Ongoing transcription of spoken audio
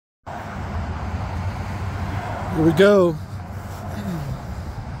Here we go.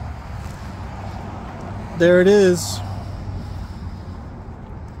 There it is.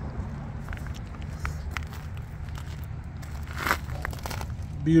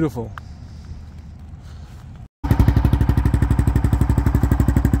 Beautiful.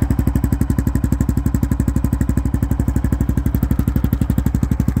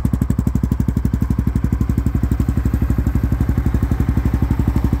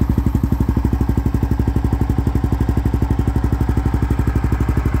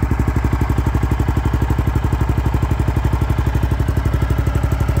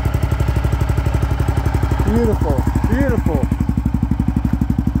 Beautiful, beautiful.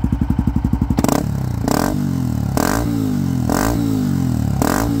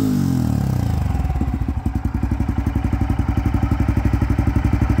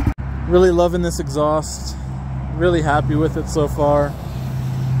 Really loving this exhaust. Really happy with it so far.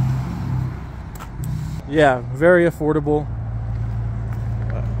 Yeah, very affordable.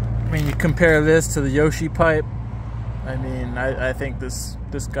 I mean, you compare this to the Yoshi pipe. I mean, I think this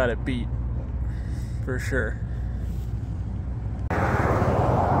got it beat for sure.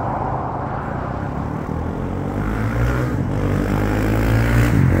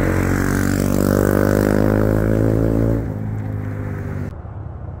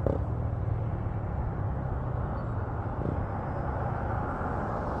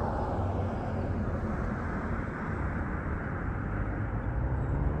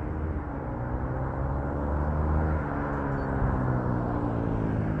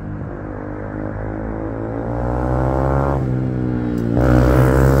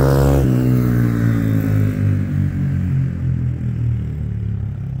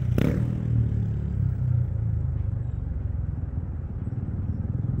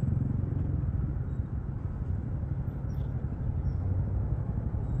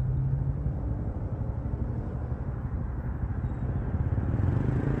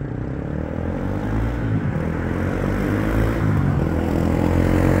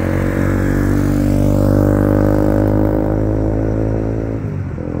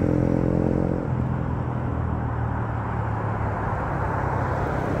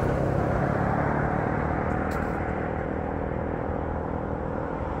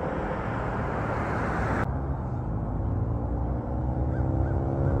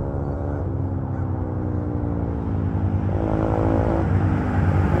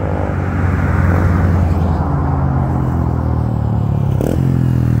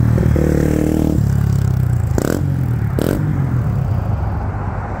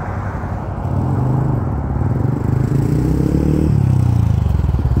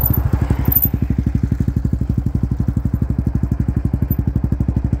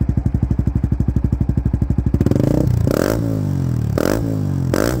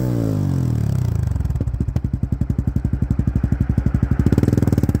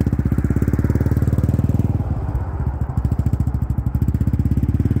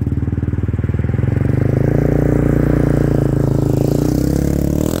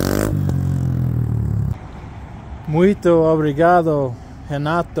 Muito obrigado,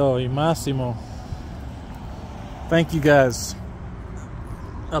 Renato y Massimo. Thank you guys.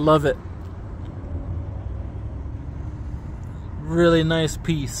 I love it. Really nice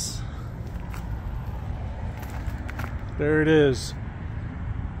piece. There it is.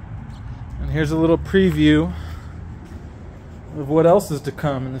 And here's a little preview of what else is to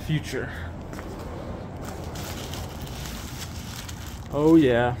come in the future. Oh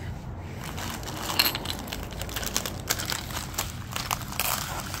yeah.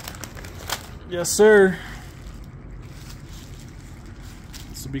 Yes, sir.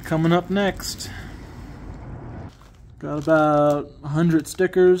 This will be coming up next. Got about 100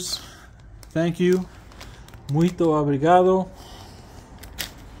 stickers. Thank you. Muito obrigado.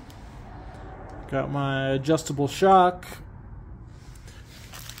 Got my adjustable shock.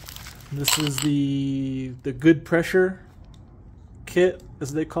 This is the good pressure kit,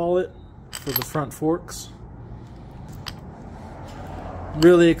 as they call it, for the front forks.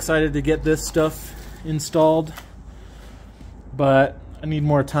 Really excited to get this stuff installed, but I need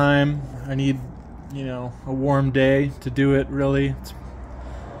more time. I need, you know, a warm day to do it. Really, it's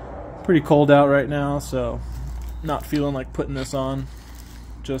pretty cold out right now, so not feeling like putting this on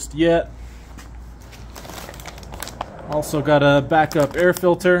just yet. Also got a backup air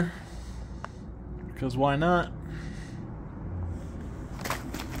filter, because why not?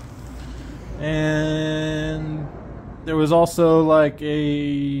 And there was also like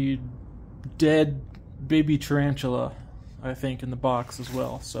a dead baby tarantula, I think, in the box as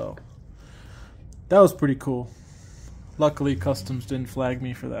well, so that was pretty cool. Luckily, Customs didn't flag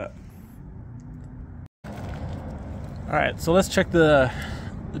me for that. Alright, so let's check the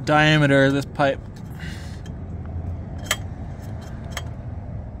diameter of this pipe.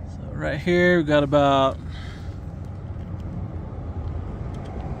 So right here we've got about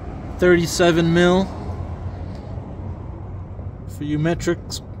 37 mil for you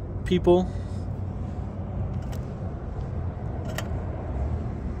metrics people.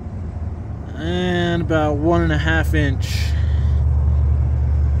 And about 1.5 inch.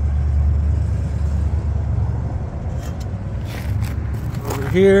 Over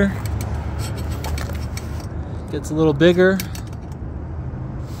here gets a little bigger.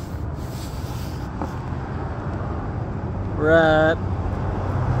 We're at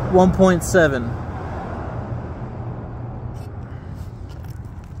 1.7.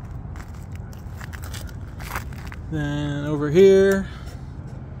 Then over here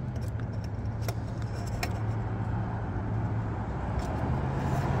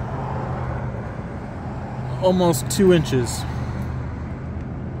almost 2 inches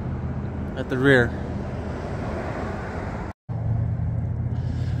at the rear.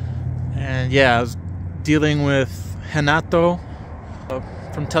 And yeah, I was dealing with Renato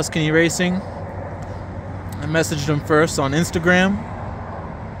from Tuscany Racing. I messaged him first on Instagram.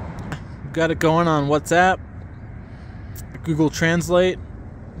 Got it going on WhatsApp. Google Translate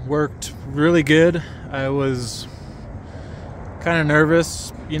worked really good. I was kind of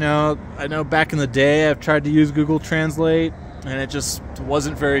nervous, you know. I know back in the day I've tried to use Google Translate and it just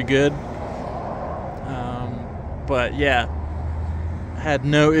wasn't very good. But yeah, had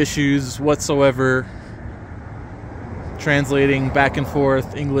no issues whatsoever translating back and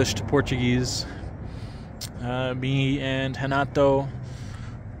forth English to Portuguese. Me and Renato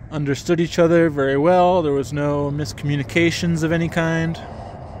understood each other very well. There was no miscommunications of any kind.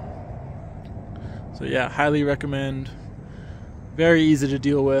 So yeah, highly recommend. Very easy to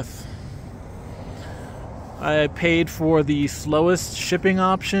deal with. I paid for the slowest shipping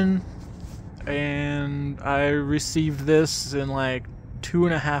option and I received this in like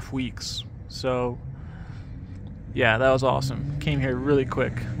 2.5 weeks. So yeah, that was awesome. Came here really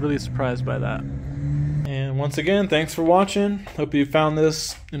quick. Really surprised by that. And once again, thanks for watching. Hope you found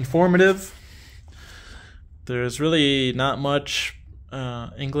this informative. There's really not much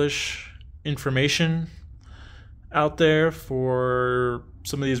English information out there for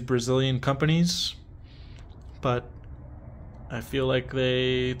some of these Brazilian companies, but I feel like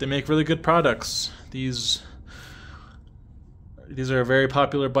they make really good products. These are very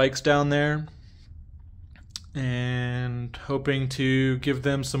popular bikes down there, and hoping to give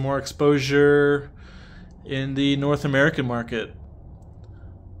them some more exposure in the North American market.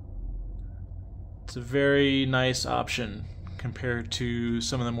 It's a very nice option compared to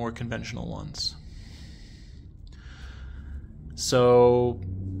some of the more conventional ones. So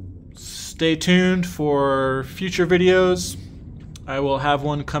stay tuned for future videos. I will have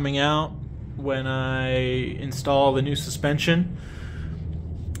one coming out when I install the new suspension,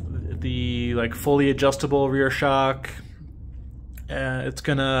 the like fully adjustable rear shock. It's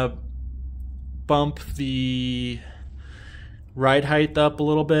gonna bump the ride height up a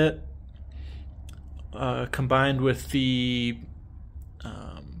little bit, combined with the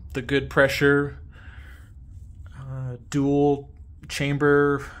good pressure dual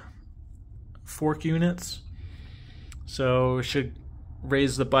chamber fork units. So it should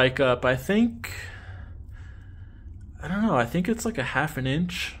raise the bike up. I think, I don't know, I think it's like 1/2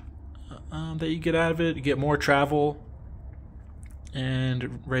 inch that you get out of it. You get more travel and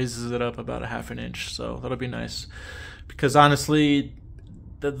it raises it up about 1/2 inch. So that'll be nice, because honestly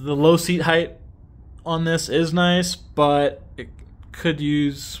the low seat height on this is nice, but it could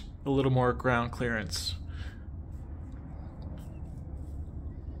use a little more ground clearance.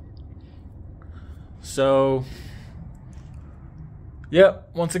 So yep,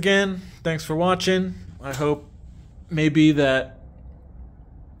 once again, thanks for watching. I hope maybe that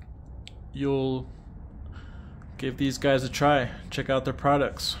you'll give these guys a try. Check out their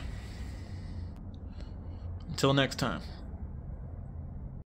products. Until next time.